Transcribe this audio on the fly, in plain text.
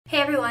Hey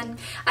everyone!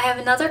 I have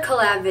another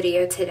collab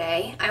video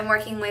today. I'm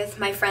working with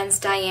my friends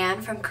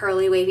Diane from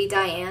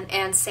CurlyWavyDiane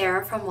and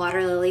Sarah from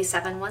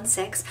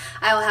WaterLily716.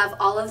 I will have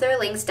all of their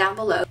links down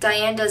below.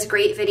 Diane does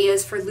great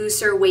videos for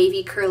looser,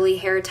 wavy, curly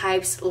hair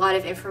types, a lot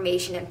of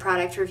information and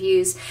product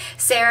reviews.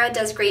 Sarah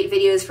does great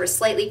videos for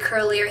slightly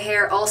curlier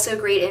hair, also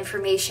great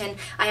information.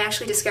 I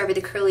actually discovered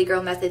the Curly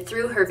Girl method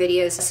through her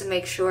videos, so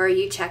make sure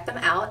you check them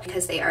out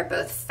because they are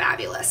both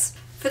fabulous.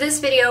 For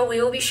this video,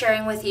 we will be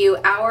sharing with you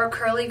our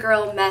Curly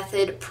Girl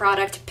Method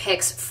product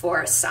picks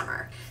for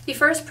summer. The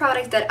first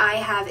product that I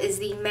have is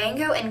the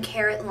Mango and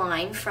Carrot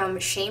line from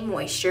Shea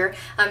Moisture.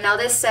 Now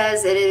this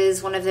says it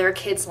is one of their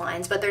kids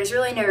lines, but there's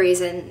really no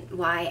reason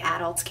why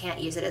adults can't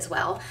use it as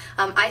well.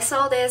 I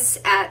saw this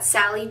at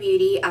Sally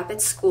Beauty up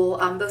at school,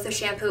 both the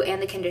shampoo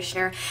and the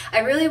conditioner. I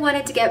really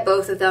wanted to get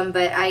both of them,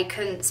 but I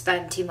couldn't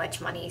spend too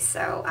much money,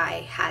 so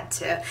I had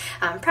to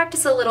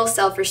practice a little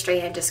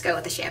self-restraint and just go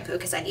with the shampoo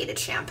because I needed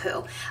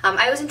shampoo.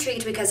 I was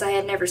intrigued because I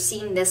had never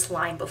seen this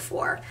line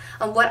before.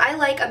 What I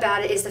like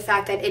about it is the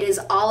fact that it is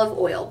olive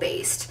oil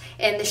based.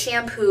 In the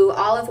shampoo,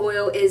 olive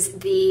oil is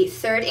the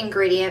third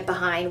ingredient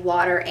behind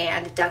water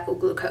and decyl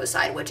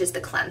glucoside, which is the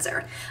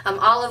cleanser.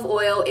 Olive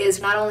oil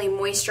is not only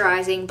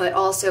moisturizing but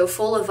also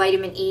full of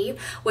vitamin E,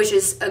 which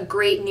is a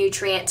great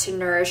nutrient to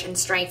nourish and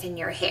strengthen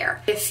your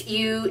hair. If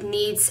you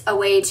need a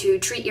way to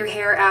treat your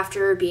hair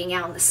after being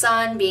out in the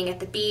sun, being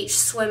at the beach,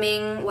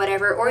 swimming,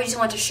 whatever, or you just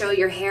want to show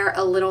your hair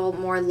a little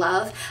more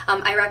love,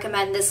 I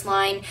recommend this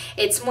line.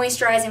 It's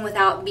moisturizing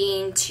without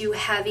being too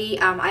heavy.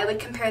 I would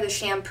compare the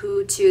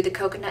shampoo to the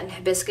coconut and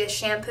hibiscus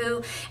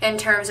shampoo in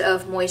terms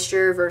of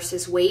moisture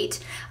versus weight,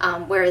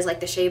 whereas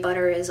like the shea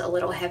butter is a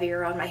little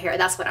heavier on my hair.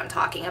 That's what I'm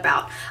talking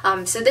about.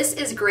 So this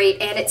is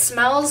great and it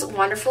smells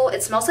wonderful.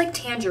 It smells like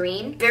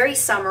tangerine, very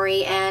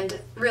summery, and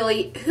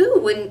really, who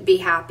wouldn't be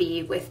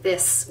happy with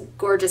this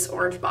gorgeous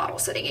orange bottle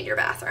sitting in your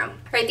bathroom?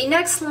 All right, the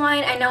next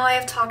line I know I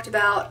have talked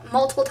about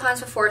multiple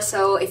times before,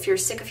 so if you're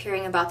sick of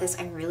hearing about this,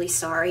 I'm really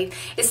sorry.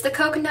 It's the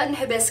coconut and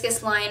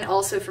hibiscus line,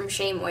 also from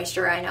Shea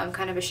Moisture. I know I'm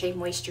kind of a Shea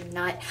Moisture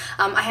nut.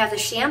 I have the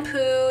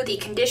shampoo, the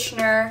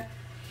conditioner,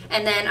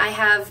 and then I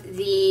have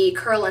the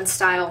Curl and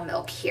Style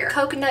milk here.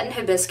 Coconut and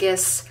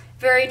hibiscus,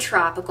 very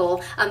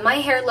tropical. My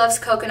hair loves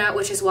coconut,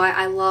 which is why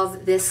I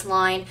love this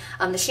line.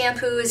 The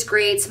shampoo is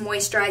great. It's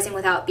moisturizing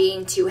without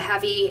being too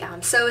heavy.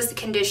 So is the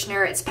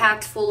conditioner. It's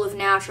packed full of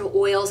natural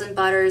oils and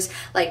butters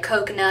like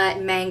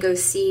coconut, mango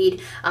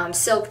seed,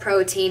 silk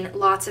protein,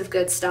 lots of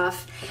good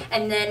stuff.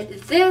 And then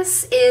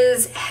this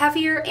is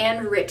heavier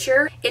and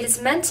richer. It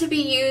is meant to be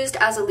used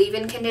as a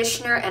leave-in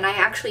conditioner, and I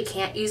actually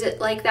can't use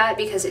it like that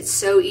because it's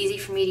so easy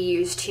for me to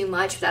use too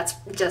much. That's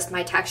just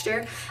my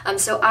texture.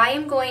 So I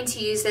am going to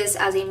use this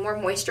as a more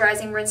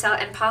moisturizing rinse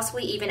out and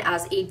possibly even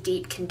as a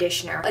deep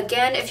conditioner.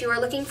 Again, if you are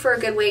looking for a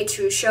good way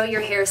to show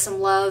your hair some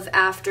love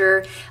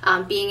after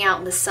being out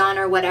in the sun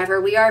or whatever,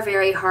 we are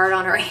very hard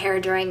on our hair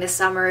during the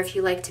summer if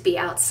you like to be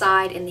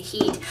outside in the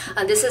heat.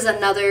 This is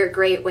another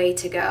great way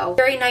to go.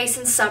 Very nice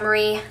and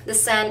summery. The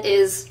scent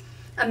is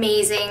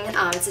amazing.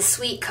 It's a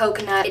sweet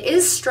coconut. It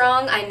is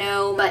strong, I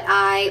know, but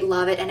I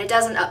love it, and it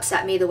doesn't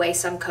upset me the way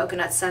some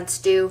coconut scents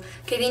do.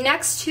 Okay, the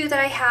next two that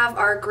I have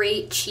are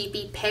great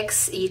cheapy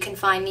picks. You can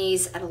find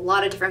these at a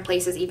lot of different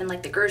places, even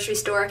like the grocery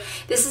store.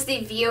 This is the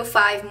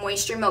VO5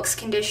 Moisture Milks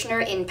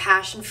Conditioner in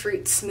Passion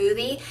Fruit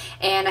Smoothie,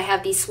 and I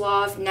have the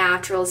Suave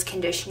Naturals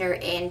Conditioner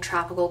in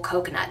Tropical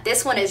Coconut.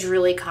 This one is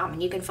really common.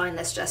 You can find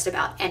this just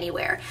about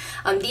anywhere.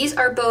 These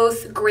are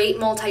both great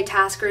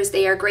multitaskers.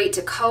 They are great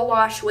to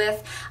co-wash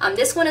with.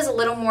 This one is a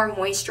little more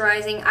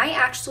moisturizing. I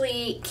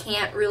actually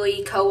can't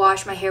really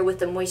co-wash my hair with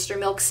the Moisture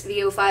Milks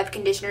VO5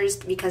 conditioners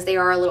because they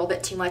are a little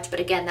bit too much, but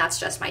again, that's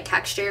just my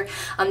texture.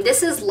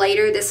 This is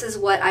lighter. This is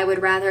what I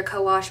would rather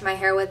co-wash my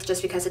hair with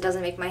just because it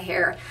doesn't make my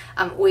hair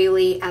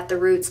oily at the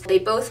roots. They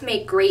both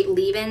make great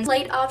leave-in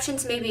light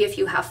options, maybe if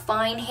you have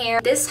fine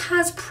hair. This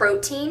has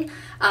protein.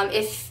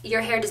 If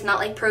your hair does not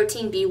like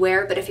protein,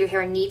 beware, but if your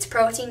hair needs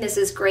protein, this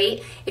is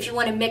great. If you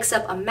want to mix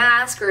up a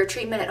mask or a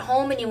treatment at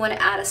home and you want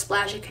to add a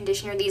splash of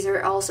conditioner, these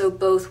are also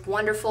both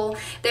wonderful.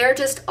 They're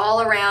just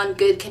all around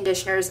good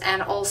conditioners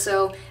and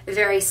also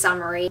very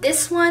summery.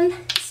 This one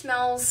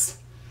smells...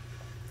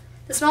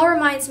 The smell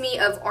reminds me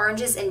of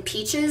oranges and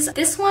peaches.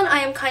 This one I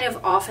am kind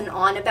of off and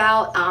on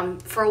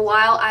about. For a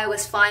while I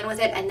was fine with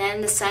it, and then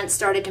the scent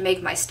started to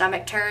make my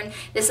stomach turn.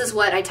 This is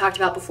what I talked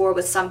about before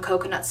with some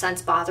coconut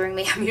scents bothering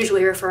me. I'm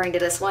usually referring to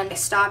this one. I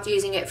stopped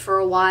using it for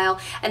a while,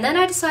 and then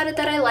I decided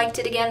that I liked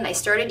it again, and I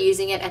started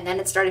using it, and then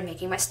it started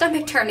making my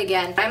stomach turn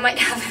again. I might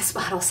have this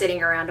bottle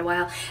sitting around a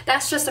while.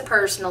 That's just a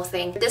personal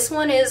thing. This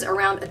one is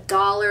around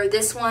 $1.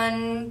 This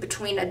one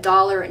between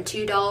 $1 and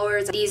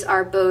 $2. These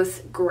are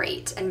both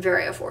great and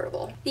very affordable.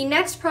 purple. The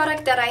next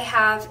product that I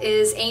have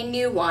is a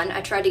new one.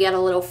 I tried to get a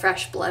little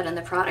fresh blood in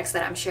the products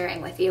that I'm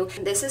sharing with you.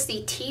 This is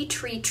the Tea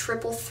Tree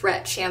Triple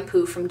Threat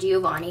Shampoo from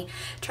Giovanni.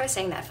 Try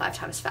saying that 5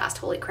 times fast,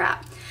 holy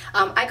crap.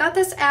 I got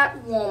this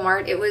at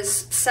Walmart. It was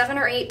 $7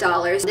 or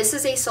 $8. This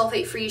is a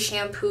sulfate-free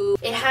shampoo.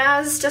 It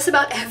has just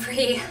about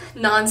every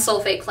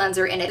non-sulfate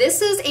cleanser in it.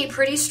 This is a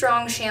pretty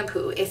strong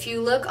shampoo. If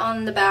you look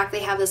on the back, they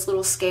have this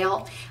little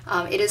scale.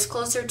 It is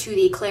closer to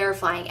the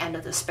clarifying end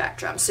of the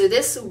spectrum. So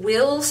this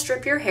will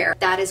strip your hair.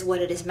 That is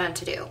what it is meant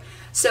to do.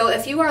 So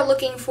if you are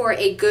looking for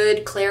a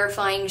good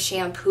clarifying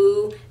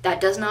shampoo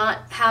that does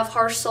not have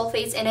harsh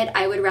sulfates in it,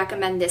 I would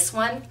recommend this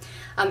one.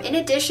 In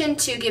addition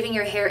to giving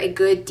your hair a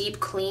good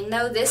deep clean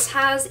though, this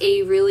has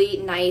a really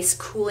nice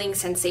cooling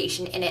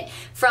sensation in it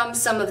from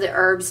some of the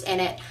herbs in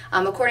it.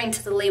 According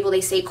to the label, they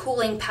say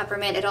cooling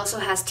peppermint. It also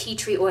has tea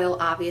tree oil,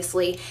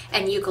 obviously,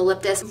 and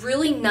eucalyptus.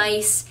 Really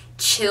nice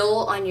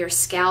chill on your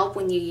scalp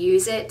when you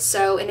use it.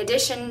 So in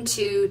addition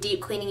to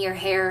deep cleaning your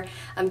hair,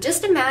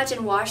 just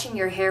imagine washing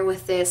your hair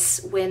with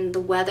this when the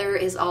weather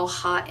is all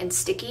hot and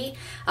sticky.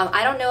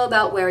 I don't know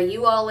about where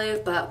you all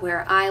live, but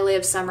where I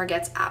live, summer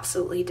gets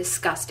absolutely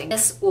disgusting.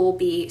 This will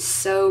be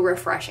so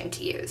refreshing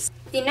to use.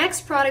 The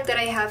next product that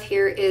I have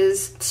here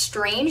is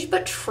strange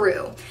but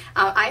true.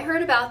 I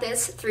heard about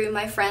this through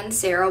my friend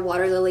Sarah,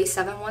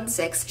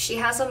 Waterlily716. She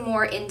has a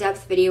more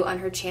in-depth video on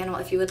her channel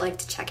if you would like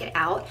to check it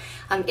out.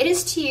 It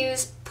is to use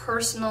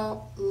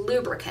personal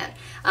lubricant,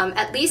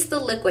 at least the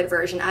liquid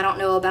version. I don't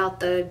know about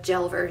the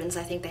gel versions.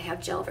 I think they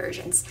have gel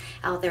versions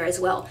out there as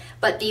well.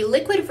 But the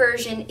liquid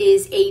version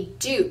is a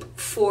dupe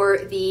for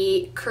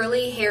the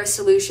Curly Hair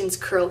Solutions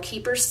Curl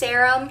Keeper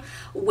Serum,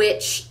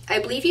 which I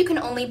believe you can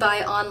only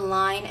buy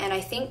online and I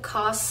think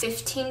costs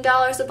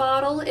 $15 a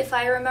bottle if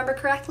I remember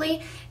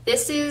correctly.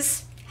 This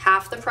is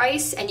half the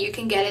price and you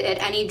can get it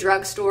at any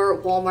drugstore,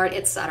 Walmart,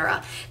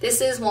 etc. This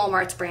is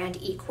Walmart's brand,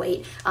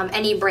 Equate.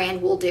 Any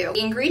brand will do. The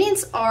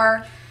ingredients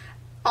are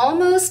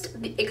almost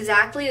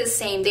exactly the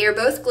same. They are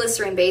both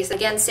glycerin based.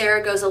 Again,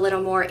 Sarah goes a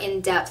little more in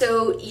depth.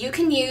 So you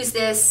can use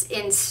this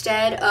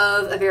instead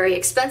of a very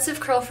expensive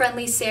curl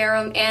friendly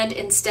serum and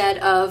instead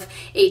of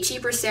a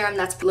cheaper serum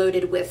that's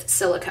loaded with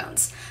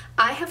silicones.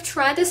 I have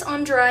tried this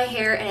on dry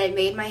hair and it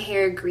made my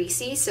hair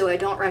greasy, so I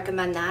don't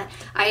recommend that.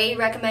 I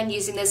recommend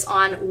using this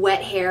on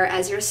wet hair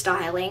as you're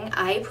styling.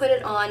 I put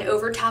it on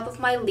over top of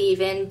my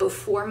leave-in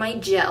before my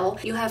gel.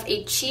 You have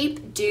a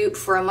cheap dupe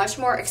for a much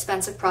more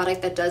expensive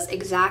product that does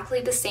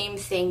exactly the same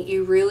thing.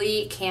 You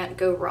really can't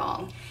go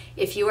wrong.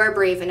 If you are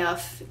brave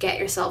enough, get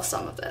yourself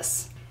some of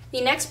this. The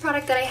next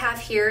product that I have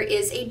here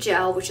is a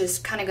gel, which is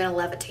kind of going to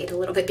levitate a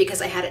little bit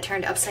because I had it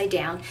turned upside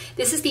down.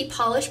 This is the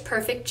Polish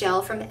Perfect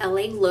Gel from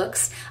LA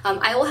Looks.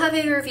 I will have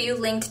a review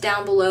linked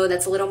down below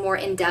that's a little more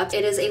in-depth.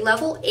 It is a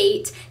level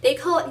 8. They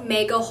call it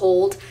Mega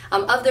Hold.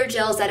 Of their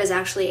gels, that is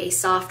actually a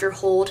softer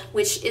hold,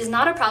 which is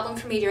not a problem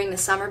for me during the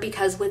summer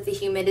because with the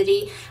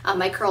humidity,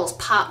 my curls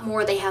pop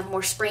more. They have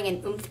more spring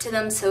and oomph to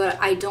them, so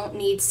I don't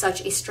need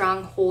such a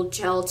strong hold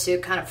gel to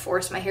kind of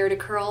force my hair to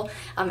curl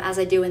as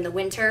I do in the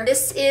winter.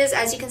 This is,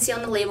 as you can see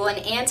on the label, an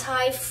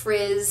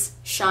anti-frizz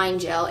shine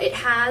gel. It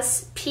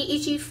has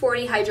PEG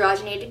 40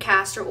 hydrogenated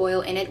castor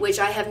oil in it, which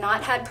I have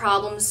not had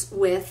problems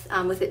with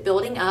it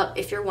building up,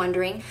 if you're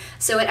wondering.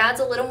 So it adds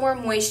a little more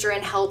moisture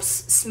and helps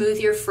smooth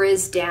your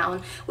frizz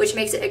down, which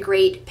makes it a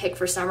great pick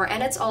for summer.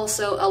 And it's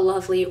also a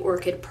lovely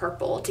orchid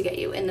purple to get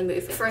you in the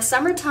mood. For a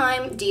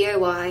summertime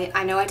DIY,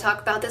 I know I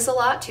talk about this a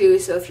lot too,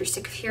 so if you're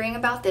sick of hearing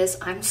about this,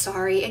 I'm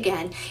sorry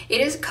again. It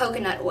is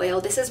coconut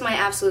oil. This is my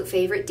absolute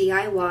favorite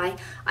DIY.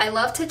 I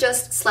love to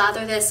just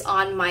slather this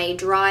on my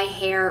dry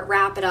hair,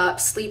 wrap it up,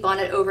 sleep on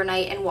it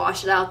overnight, and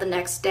wash it out the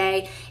next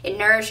day. It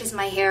nourishes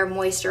my hair,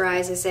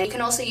 moisturizes it. You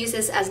can also use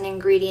this as an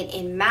ingredient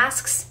in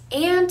masks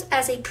and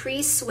as a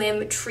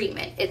pre-swim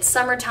treatment. It's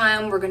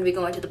summertime, we're going to be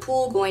going to the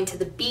pool, going to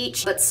the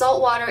beach, but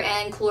salt water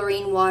and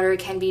chlorine water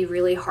can be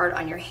really hard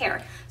on your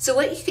hair. So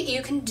what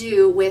you can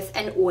do with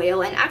an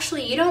oil, and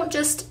actually you don't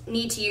just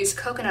need to use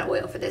coconut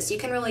oil for this, you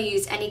can really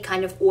use any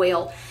kind of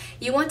oil.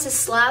 You want to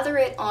slather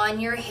it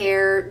on your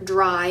hair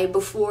dry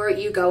before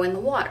you go in the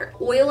water.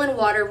 Oil and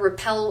water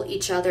repel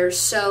each other,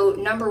 so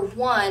number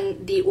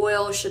one, the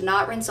oil should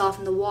not rinse off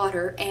in the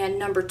water, and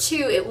number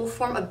two, it will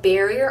form a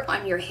barrier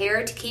on your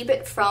hair to keep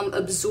it from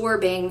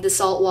absorbing the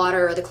salt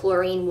water or the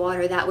chlorine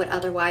water that would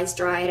otherwise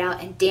dry it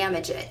out and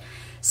damage it.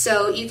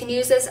 So you can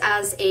use this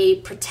as a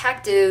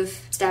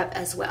protective step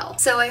as well.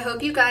 So I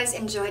hope you guys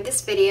enjoyed this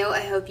video.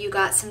 I hope you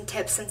got some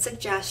tips and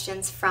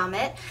suggestions from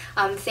it.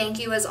 Thank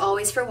you as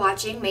always for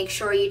watching. Make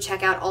sure you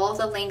check out all of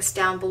the links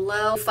down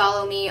below.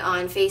 Follow me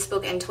on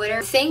Facebook and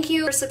Twitter. Thank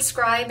you for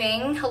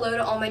subscribing. Hello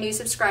to all my new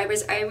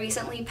subscribers. I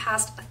recently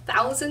passed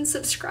 1,000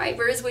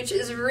 subscribers, which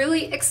is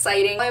really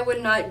exciting. I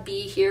would not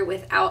be here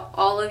without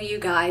all of you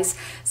guys.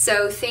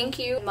 So thank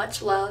you,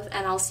 much love,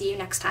 and I'll see you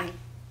next time.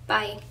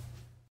 Bye.